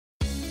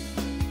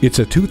It's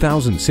a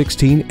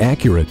 2016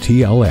 Acura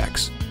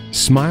TLX.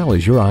 Smile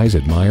as your eyes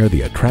admire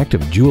the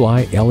attractive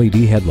Jewel-Eye LED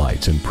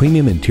headlights and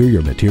premium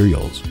interior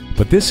materials.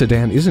 But this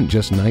sedan isn't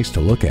just nice to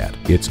look at,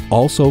 it's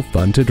also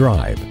fun to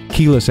drive.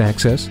 Keyless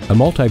access, a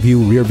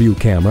multi-view rear-view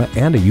camera,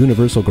 and a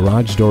universal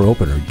garage door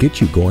opener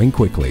get you going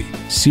quickly.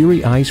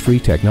 Siri Eyes-Free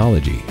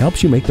technology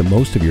helps you make the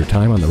most of your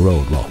time on the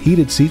road, while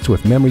heated seats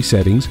with memory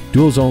settings,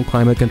 dual-zone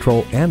climate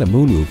control, and a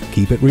moonroof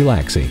keep it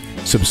relaxing.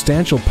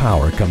 Substantial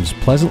power comes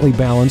pleasantly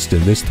balanced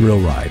in this thrill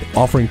ride,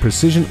 offering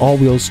precision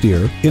all-wheel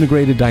steer,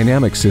 integrated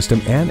dynamic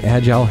system, and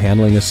agile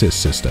handling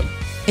assist system.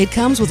 It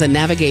comes with a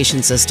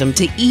navigation system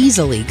to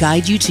easily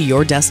guide you to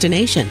your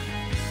destination.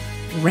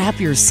 Wrap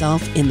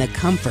yourself in the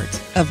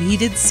comfort of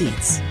heated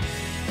seats.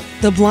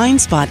 The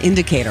blind spot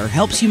indicator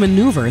helps you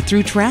maneuver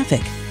through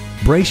traffic.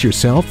 Brace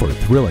yourself for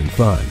thrilling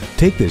fun.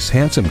 Take this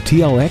handsome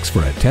TLX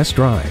for a test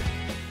drive.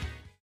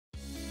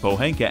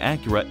 Pohanka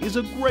Acura is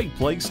a great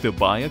place to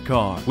buy a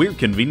car. We're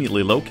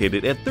conveniently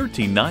located at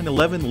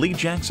 13911 Lee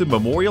Jackson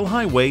Memorial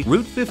Highway,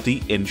 Route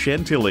 50 in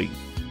Chantilly.